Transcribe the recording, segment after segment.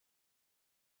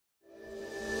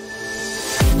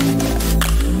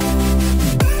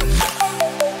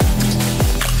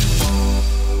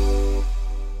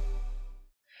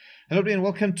Hello everybody and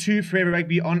welcome to Forever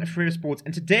Rugby on Forever Sports,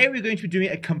 and today we're going to be doing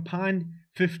a combined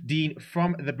 15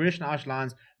 from the British and Irish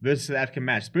Lions versus South African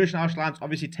match. British and Irish Lions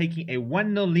obviously taking a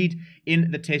 1-0 lead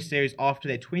in the Test series after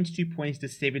their 22 points to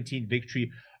 17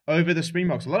 victory over the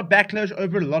Springboks. A lot of backlash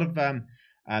over it, a lot of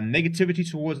negativity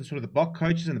towards the sort of the Bok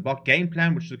coaches and the Bok game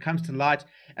plan, which sort of comes to light.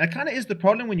 And it kind of is the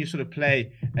problem when you sort of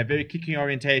play a very kicking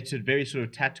orientated, very sort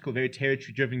of tactical, very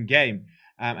territory driven game.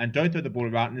 And don't throw the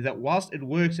ball around, is that whilst it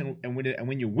works and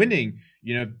when you're winning,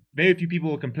 very few people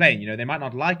will complain. They might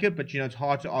not like it, but it's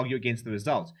hard to argue against the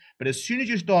results. But as soon as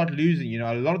you start losing,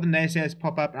 a lot of the naysayers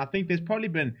pop up, and I think there's probably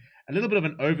been a little bit of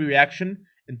an overreaction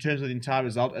in terms of the entire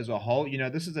result as a whole.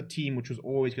 This is a team which was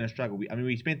always going to struggle.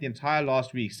 We spent the entire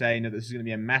last week saying that this is going to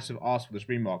be a massive ask for the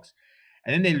Springboks,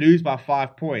 and then they lose by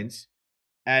 5 points.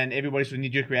 And everybody's sort of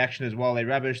knee-jerk reaction as well. They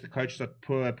rubbish, the coaches are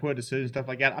poor decisions, stuff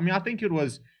like that.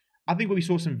 I think we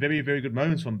saw some very, very good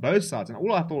moments from both sides. And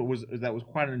all I thought was that was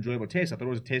quite an enjoyable test. I thought it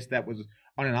was a test that was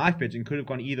on an knife edge and could have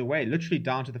gone either way, literally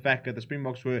down to the fact that the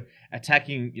Springboks were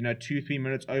attacking, 2-3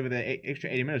 minutes over the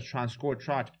extra 80 minutes to try and score a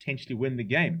try to potentially win the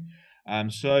game.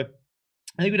 So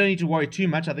I think we don't need to worry too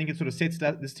much. I think it sort of sets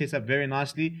this test up very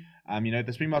nicely. If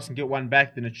the Springboks can get one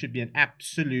back, then it should be an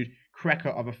absolute cracker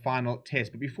of a final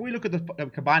test. But before we look at the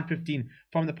combined 15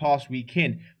 from the past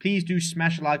weekend, please do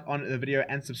smash a like on the video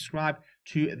and subscribe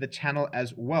to the channel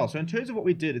as well. So in terms of what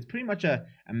we did, it's pretty much a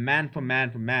man for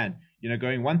man,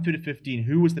 going 1 through to 15,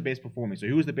 who was the best performing? So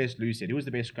who was the best loose head? Who was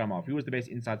the best scrum half? Who was the best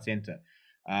inside center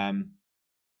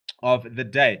of the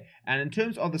day? And in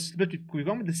terms of the split, we've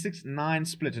gone with the 6-9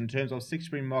 split in terms of 6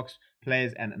 Springboks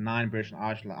players and 9 British and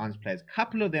Irish Lions players. A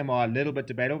couple of them are a little bit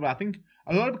debatable, but I think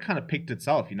a lot of it kind of picked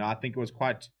itself. I think it was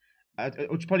quite,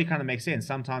 which probably kind of makes sense.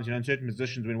 Sometimes, in certain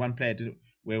positions when one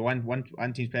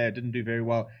team's player didn't do very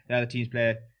well, the other team's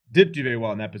player did do very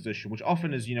well in that position, which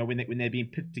often is, when they're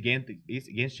being pitted against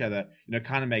each other,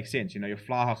 kind of makes sense. Your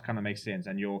fly halves kind of makes sense,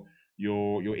 and your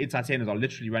inside centers are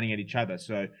literally running at each other,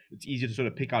 so it's easier to sort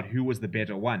of pick out who was the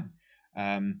better one.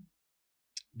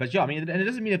 But yeah, and it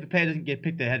doesn't mean if the player doesn't get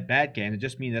picked, they had bad games. It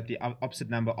just means that the opposite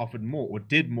number offered more or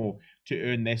did more to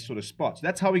earn their sort of spot. So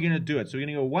that's how we're going to do it. So we're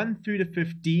going to go 1 through to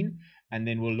 15, and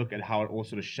then we'll look at how it all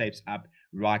sort of shapes up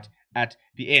right at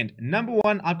the end. Number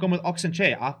 1, I've gone with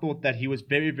Oxenche. I thought that he was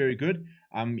very, very good.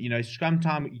 Scrum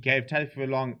time, he gave Tally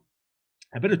Furlong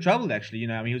a bit of trouble, actually.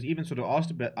 He was even sort of asked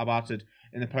a bit about it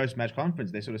in the post-match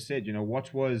conference. They sort of said,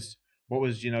 what was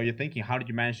your thinking? How did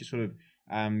you manage to sort of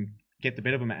get the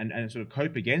better of him and sort of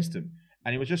cope against him?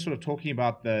 And he was just sort of talking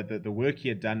about the work he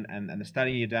had done and the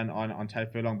study he had done on Tally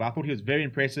Furlong. But I thought he was very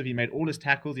impressive. He made all his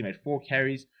tackles. He made 4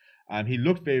 carries. He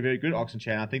looked very, very good, Oxenche,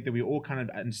 and I think that we all kind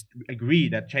of agree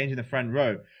that changing the front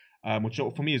row, which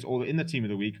for me is all in the team of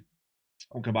the week,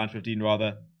 or combined 15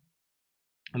 rather,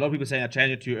 a lot of people saying that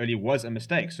changing it too early was a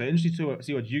mistake. So interesting to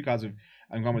see what you guys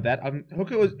have gone with that.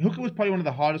 Hooker was probably one of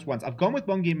the hardest ones. I've gone with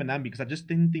Bongi Manambi because I just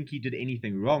didn't think he did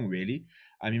anything wrong, really.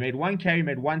 He made 1 carry,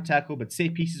 made 1 tackle, but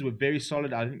set pieces were very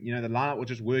solid. I think, the lineup was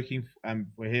just working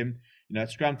for him.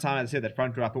 At scrum time, as I said, that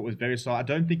front row I thought was very solid. I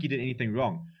don't think he did anything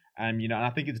wrong. And I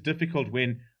think it's difficult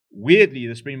when, weirdly,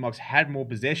 the Springboks had more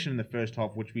possession in the first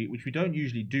half, which we don't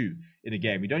usually do in a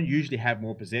game. We don't usually have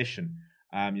more possession.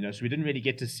 So we didn't really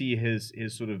get to see his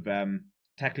sort of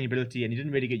tackling ability, and he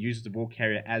didn't really get used as a ball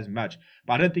carrier as much.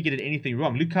 But I don't think he did anything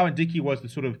wrong. Lukau and Dickey was the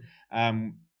sort of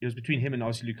it was between him and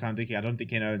obviously Lukau and Dickey. I don't think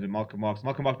Ken Owens and Malcolm Marx.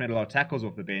 Malcolm Marx made a lot of tackles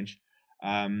off the bench.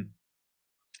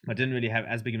 But didn't really have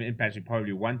as big of an impact as we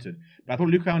probably wanted. But I thought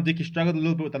Lukau and Dickey struggled a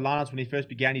little bit with the lineups when he first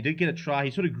began. He did get a try. He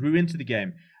sort of grew into the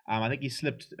game. I think he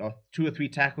slipped 2 or 3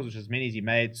 tackles, which is as many as he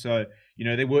made. So,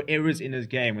 there were errors in his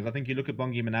game. I think you look at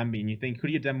Bongi Manambi and you think, could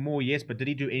he have done more? Yes, but did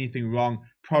he do anything wrong?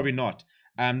 Probably not.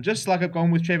 Just like I've gone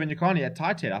with Trevor Nyakani at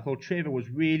tight head, I thought Trevor was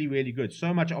really, really good.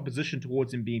 So much opposition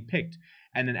towards him being picked.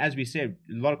 And then, as we said,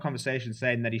 a lot of conversations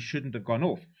saying that he shouldn't have gone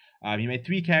off. He made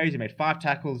 3 carries, he made 5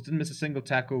 tackles, didn't miss a single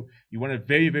tackle. He won a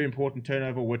very, very important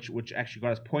turnover, which actually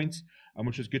got us points,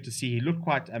 which was good to see. He looked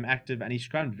quite active, and he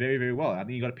scrummed very, very well. I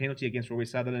think he got a penalty against Roy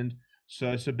Sutherland.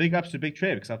 So big ups to Big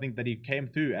Trev, because I think that he came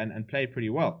through and played pretty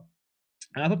well.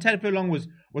 And I thought Tally Furlong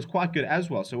was quite good as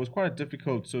well. So it was quite a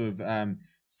difficult sort of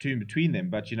tune between them.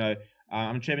 But, Trevor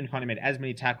Nyakani made as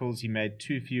many tackles. He made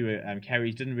 2 fewer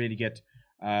carries. Didn't really get...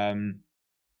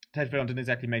 Tally Furlong didn't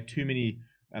exactly make too many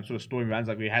sort of story runs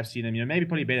like we have seen him. Maybe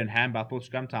probably better in hand, but I thought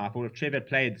scrum time. I thought if Trevor had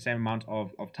played the same amount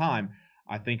of time,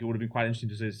 I think it would have been quite interesting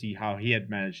to sort of see how he had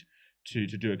managed to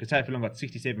do it. Because Tally Furlong got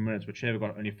 67 minutes, but Trevor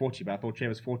got only 40. But I thought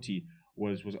Trevor's 40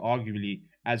 was arguably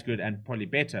as good and probably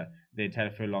better than Tally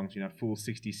Furlong's full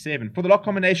 67. For the lock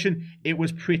combination, it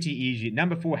was pretty easy.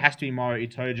 Number 4 has to be Mario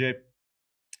Itoje.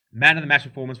 Man of the match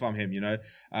performance from him,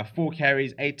 4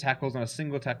 carries, 8 tackles, not a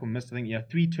single tackle missed. I think,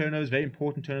 3 turnovers, very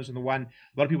important turnovers on the one.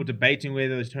 A lot of people debating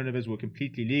whether those turnovers were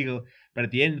completely legal, but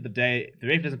at the end of the day, if the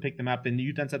ref doesn't pick them up, then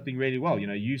you've done something really well.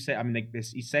 You say,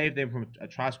 he saved them from a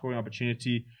try scoring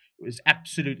opportunity. It was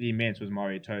absolutely immense, was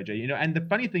Mario Toja. And the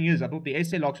funny thing is, I thought the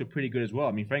SA locks were pretty good as well.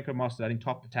 I mean, Franco Master, I think,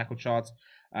 topped the tackle charts.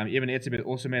 Even Etzebeth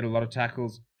also made a lot of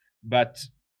tackles, but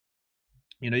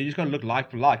you just got to look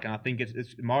like for like, and I think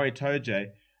it's Mario Toja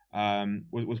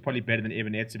was probably better than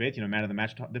Evan Etzebeth, man of the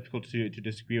match. Difficult to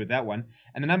disagree with that one.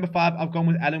 And the number 5, I've gone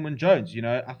with Alan Wynne-Jones.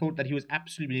 I thought that he was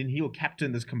absolutely he will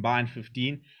captain this combined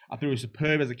 15. I thought he was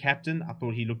superb as a captain. I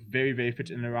thought he looked very, very fit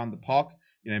in and around the park.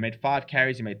 He made 5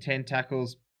 carries, he made 10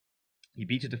 tackles. He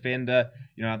beat a defender.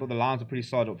 I thought the lines were pretty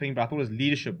solid thing, but I thought his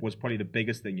leadership was probably the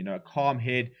biggest thing. A calm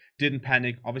head, didn't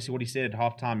panic. Obviously, what he said at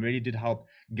halftime really did help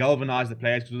galvanize the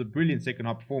players because it was a brilliant second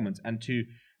half performance. And to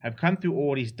have come through all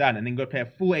what he's done and then go play a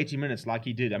full 80 minutes like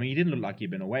he did. I mean, he didn't look like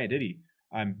he'd been away, did he?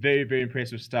 Very, very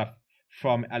impressive stuff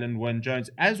from Alan Wynne-Jones,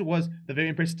 as was the very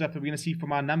impressive stuff that we're going to see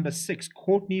from our number 6,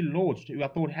 Courtney Lords, who I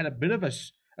thought had a bit of a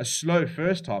slow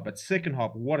first half, but second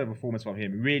half, what a performance from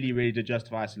him. Really, really did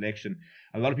justify a selection.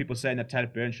 A lot of people saying that Taylor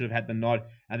Burns should have had the nod.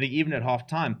 I think even at half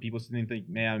time, people didn't think,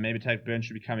 man, maybe Taylor Burns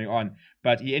should be coming on.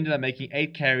 But he ended up making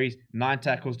 8 carries, 9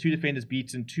 tackles, 2 defenders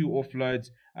beaten, 2 offloads,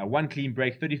 1 clean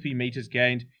break, 33 meters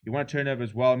gained. He won a turnover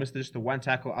as well. Missed just the 1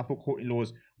 tackle. I thought Courtney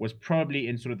Laws was probably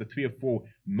in sort of the 3 or 4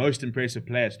 most impressive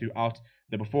players throughout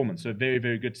the performance. So very,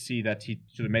 very good to see that he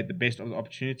sort of made the best of the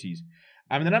opportunities.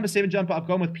 And the number 7 jumper, I've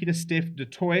gone with Peter Steph du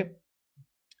Toit.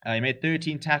 He made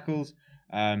 13 tackles.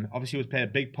 Obviously, he was playing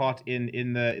a big part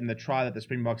in the try that the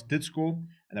Springboks did score,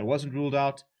 and that wasn't ruled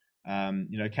out.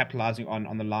 Capitalizing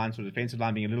on the line, sort of defensive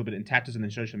line being a little bit intact, and then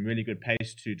showed some really good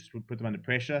pace to put them under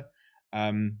pressure.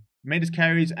 Made his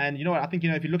carries, and you know what? I think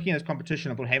if you're looking at his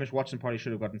competition, I thought Hamish Watson probably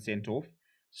should have gotten sent off.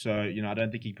 So I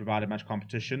don't think he provided much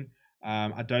competition.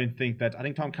 I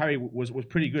think Tom Curry was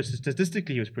pretty good.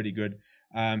 Statistically, he was pretty good.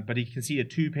 But he conceded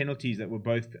 2 penalties that were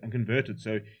both converted.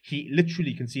 So he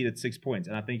literally conceded 6 points.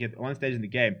 And I think at one stage in the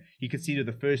game, he conceded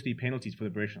the first 3 penalties for the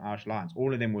British and Irish Lions.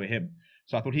 All of them were him.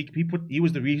 So I thought he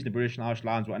was the reason the British and Irish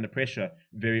Lions were under pressure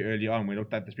very early on. When it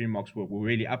looked like the Springboks were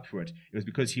really up for it. It was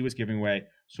because he was giving away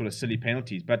sort of silly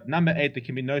penalties. But number 8, there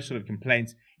can be no sort of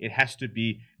complaints. It has to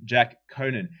be Jack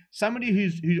Conan. Somebody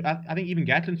who I think even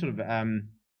Gatlin sort of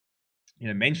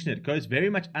mentioned it, goes very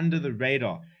much under the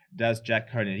radar, does Jack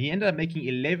Conan. He ended up making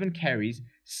 11 carries,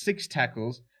 6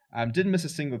 tackles, didn't miss a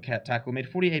single tackle, made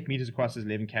 48 meters across his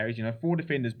 11 carries, 4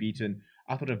 defenders beaten.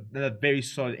 I thought a very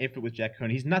solid effort with Jack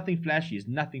Conan. He's nothing flashy, he's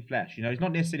nothing flash. He's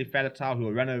not necessarily Falatau who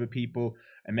will run over people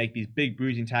and make these big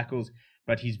bruising tackles,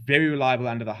 but he's very reliable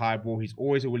under the high ball. He's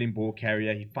always a willing ball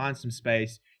carrier. He finds some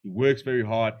space. He works very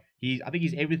hard. I think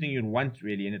he's everything you'd want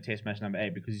really in a test match number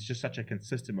 8 because he's just such a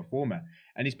consistent performer.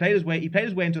 And he's played his way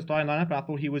into a starting lineup, and I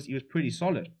thought he was pretty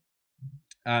solid.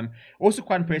 Also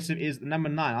quite impressive is the number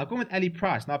 9. I'll go with Ali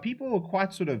Price. Now people were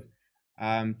quite sort of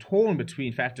torn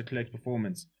between Faf de Klerk's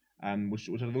performance, which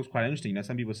I thought was quite interesting.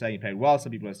 Some people are saying he played well,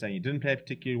 some people are saying he didn't play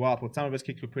particularly well. I thought some of his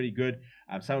kicks were pretty good.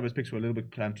 Some of his kicks were a little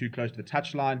bit too close to the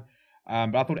touchline.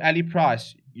 But I thought Ali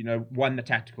Price, won the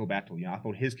tactical battle. I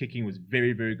thought his kicking was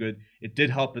very, very good. It did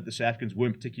help that the South Africans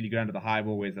weren't particularly good under the high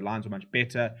ball, whereas the lines were much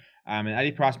better. And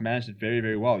Ali Price managed it very,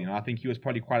 very well. I think he was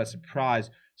probably quite a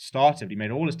surprise starter. He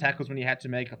made all his tackles when he had to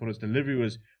make. I thought his delivery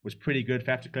was pretty good.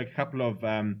 Faf de Klerk, a couple of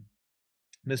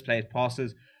misplaced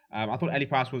passes. I thought Ali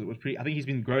Price was pretty. I think he's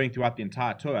been growing throughout the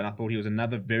entire tour, and I thought he was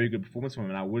another very good performance from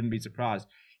him. And I wouldn't be surprised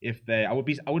if I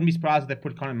wouldn't be surprised if they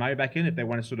put Conor Murray back in if they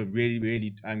want to sort of really,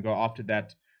 really go after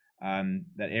that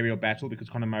aerial battle, because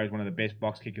Conor Murray is one of the best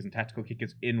box kickers and tactical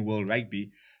kickers in world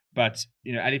rugby. But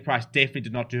Ali Price definitely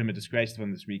did not do him a disgrace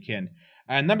from this weekend.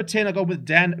 And number 10, I go with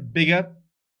Dan Biggar.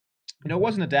 It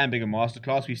wasn't a Dan Biggar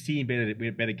masterclass. We've seen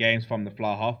better games from the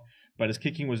fly half, but his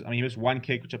kicking was. He missed 1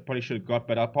 kick, which I probably should have got.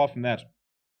 But apart from that,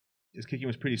 his kicking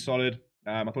was pretty solid.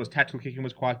 I thought his tactical kicking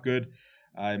was quite good.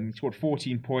 He scored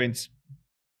 14 points.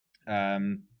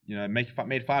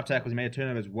 Made 5 tackles. He made a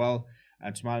turnover as well,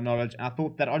 to my knowledge. And I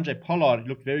thought that Andre Pollard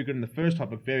looked very good in the first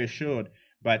half, looked very assured,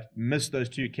 but missed those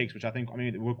 2 kicks, which I think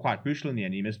were quite crucial in the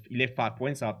end. He left 5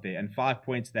 points out there, and 5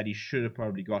 points that he should have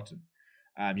probably gotten.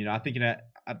 I think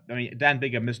Dan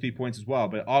Biggar missed 3 points as well,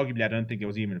 but arguably I don't think there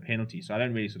was even a penalty, so I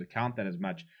don't really sort of count that as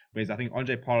much. Whereas I think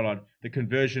Andre Pollard, the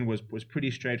conversion was pretty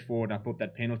straightforward, and I thought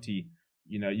that penalty,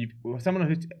 someone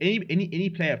who's any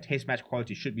player of test match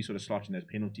quality should be sort of slotting those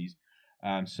penalties.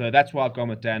 So that's why I've gone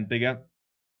with Dan Biggar.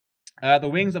 The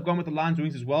wings, I've gone with the Lions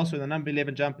wings as well. So the number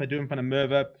 11 jumper, Duim van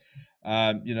der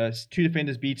Merwe, 2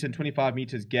 defenders beaten, 25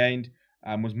 meters gained.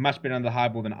 was much better on the high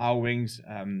ball than our wings.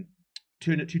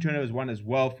 Two turnovers won as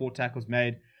well, 4 tackles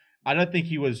made. I don't think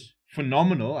he was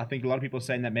phenomenal. I think a lot of people are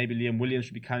saying that maybe Liam Williams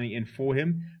should be coming in for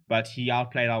him, but he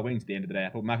outplayed our wings at the end of the day. I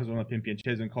thought Marcus Pimpi and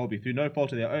Cheslin Colby, through no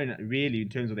fault of their own, really, in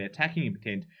terms of their attacking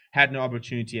intent, had no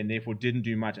opportunity and therefore didn't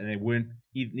do much, and they weren't,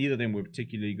 neither of them were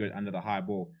particularly good under the high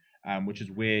ball, which is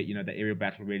where, the aerial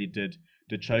battle really did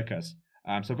choke us.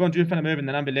 So I've gone Drew van der Merwe in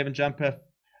the number 11 jumper.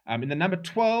 In the number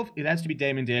 12, it has to be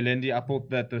Damien Dealindi. I thought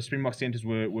that the Springbok centres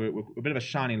were a bit of a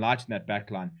shining light in that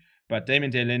back line. But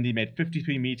Damien Dealindi made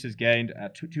 53 meters gained,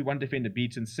 1 defender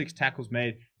beaten, 6 tackles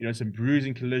made, some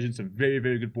bruising collisions, some very,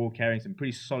 very good ball carrying, some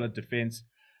pretty solid defense.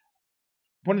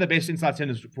 One of the best inside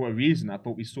centers for a reason. I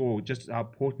thought we saw just how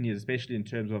important he is, especially in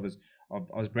terms of his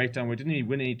breakdown. We didn't even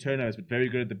win any turnovers, but very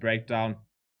good at the breakdown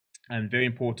and very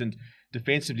important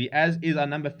defensively, as is our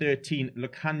number 13,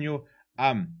 Lucanio.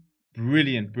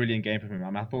 Brilliant game from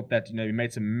him. I thought that, he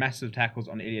made some massive tackles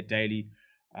on Elliot Daly.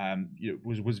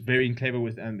 Was very clever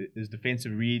with his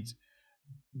defensive reads.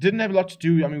 Didn't have a lot to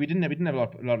do. We didn't have a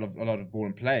lot of ball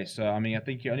in play. So I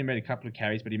think he only made a couple of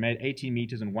carries, but he made 18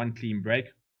 meters and 1 clean break.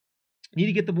 Need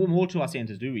to get the ball more to our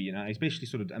centers, do we? Especially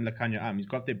sort of Lacanyo. He's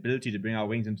got the ability to bring our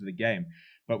wings into the game,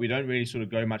 but we don't really sort of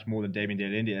go much more than Damien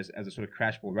Dealindi as a sort of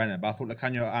crash ball runner. But I thought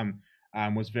Lacanyo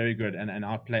was very good and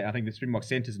outplayed. I think the Springbok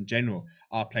centers in general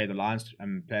outplayed the Lions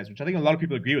players, which I think a lot of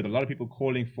people agree with. A lot of people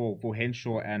calling for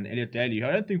Henshaw and Elliot Daly, who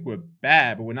I don't think were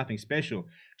bad, but were nothing special,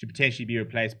 to potentially be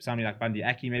replaced by somebody like Bundy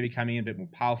Aki, maybe coming in a bit more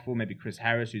powerful, maybe Chris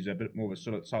Harris, who's a bit more of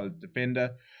a solid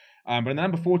defender. But in the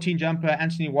number 14 jumper,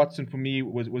 Anthony Watson for me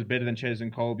was better than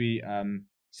Cheslin Colby.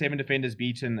 7 defenders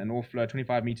beaten, an offload,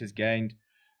 25 meters gained.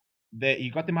 He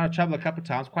got them out of trouble a couple of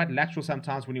times, quite lateral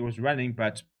sometimes when he was running,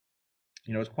 but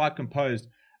was quite composed.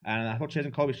 And I thought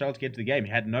Cheslin Colby struggled to get to the game.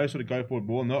 He had no sort of go forward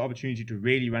ball, no opportunity to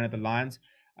really run at the lines.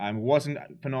 Wasn't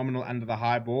phenomenal under the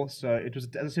high ball. So it was,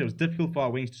 as I said, it was difficult for our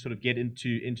wings to sort of get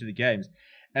into the games.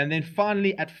 And then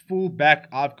finally at full back,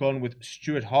 I've gone with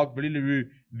Stuart Hogg. Willie Leroux,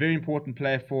 very important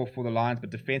player for the Lions, but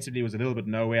defensively was a little bit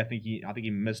nowhere. I think he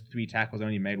missed 3 tackles,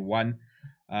 only made 1.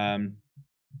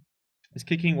 His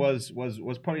kicking was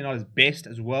probably not his best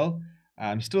as well.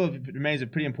 Still remains a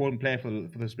pretty important player for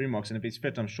the Springboks, and if he's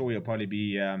fit, I'm sure he'll probably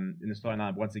be in the starting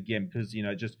lineup once again, because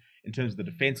just in terms of the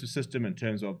defensive system, in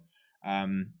terms of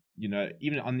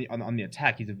even on the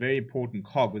attack, he's a very important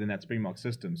cog within that Springbok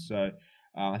system. So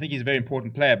I think he's a very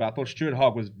important player. But I thought Stuart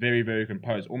Hogg was very, very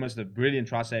composed, almost a brilliant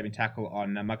try-saving tackle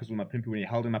on Marcus Pimpi when he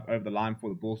held him up over the line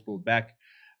before the ball spilled back.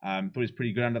 Thought he was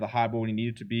pretty good under the high ball when he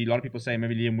needed to be. A lot of people say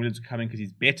maybe Liam Williams is coming because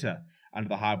he's better under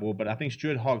the high ball, but I think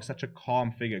Stuart Hogg is such a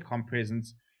calm figure, calm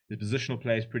presence. His positional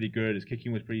play is pretty good. His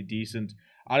kicking was pretty decent.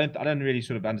 I don't really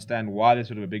sort of understand why there's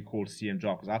sort of a big call to see him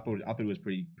drop, because I thought it was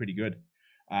pretty good.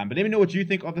 But let me know what you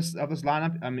think of this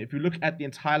lineup. If you look at the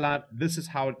entire lineup, this is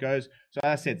how it goes. So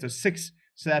as I said, 6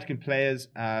 South African players.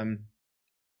 7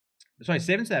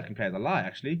 South African players. I lie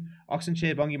actually.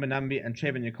 Oxenchair, Bongi Manambi, and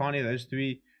Trevor Nyakani. Those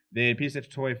 3. Then Peter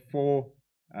Toy 4.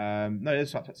 No, it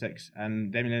is 6,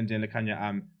 and Damien Lind and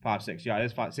Lakanya 5, 6. Yeah, it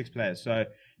is 6 players. So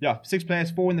yeah, 6 players,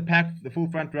 4 in the pack. The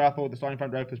full front row, I thought the starting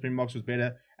front row for the Springboks was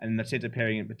better, and the centre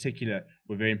pairing in particular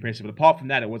were very impressive. But apart from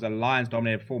that, it was a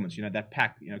Lions-dominated performance. That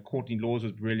pack. Courtney Laws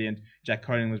was brilliant, Jack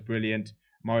Conan was brilliant,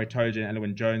 Maury Toja and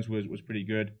Elwyn Jones was pretty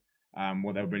good.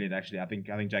 Well, they were brilliant actually. I think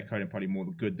Jack Conan probably more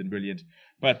good than brilliant.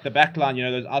 But the back line,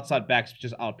 those outside backs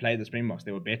just outplayed the Springboks.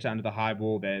 They were better under the high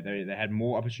ball. They had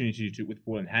more opportunity with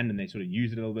ball in hand, and they sort of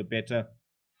used it a little bit better.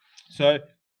 So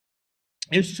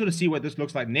it's to sort of see what this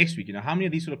looks like next week. How many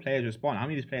of these sort of players respond? How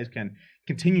many of these players can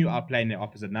continue outplaying their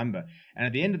opposite number? And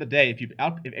at the end of the day,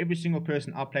 if every single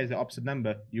person outplays their opposite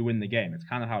number, you win the game. It's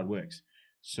kind of how it works.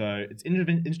 So it's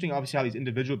interesting, obviously, how these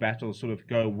individual battles sort of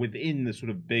go within the sort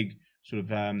of big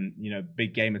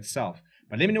big game itself.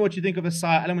 But let me know what you think of the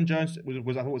side. Elwyn Jones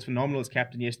was I thought was phenomenal as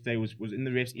captain yesterday. Was in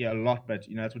the ref's ear a lot, but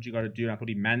that's what you got to do. And I thought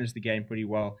he managed the game pretty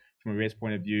well from a ref's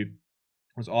point of view.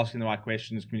 Was asking the right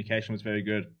questions. Communication was very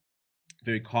good.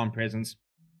 Very calm presence.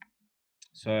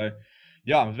 So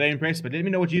yeah, I was very impressed. But let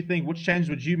me know what you think. Which changes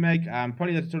would you make?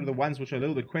 Probably the sort of the ones which are a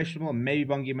little bit questionable. Maybe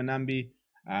Bongi Manambi.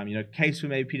 Case for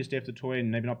maybe Peter Steph Toy and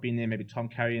maybe not being there. Maybe Tom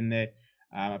Curry in there.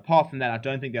 Apart from that, I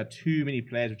don't think there are too many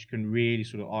players which you can really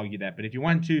sort of argue that. But if you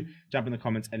want to, jump in the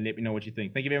comments and let me know what you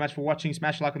think. Thank you very much for watching.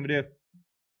 Smash a like on the video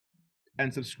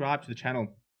and subscribe to the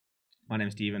channel. My name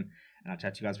is Steven, and I'll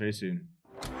chat to you guys very soon.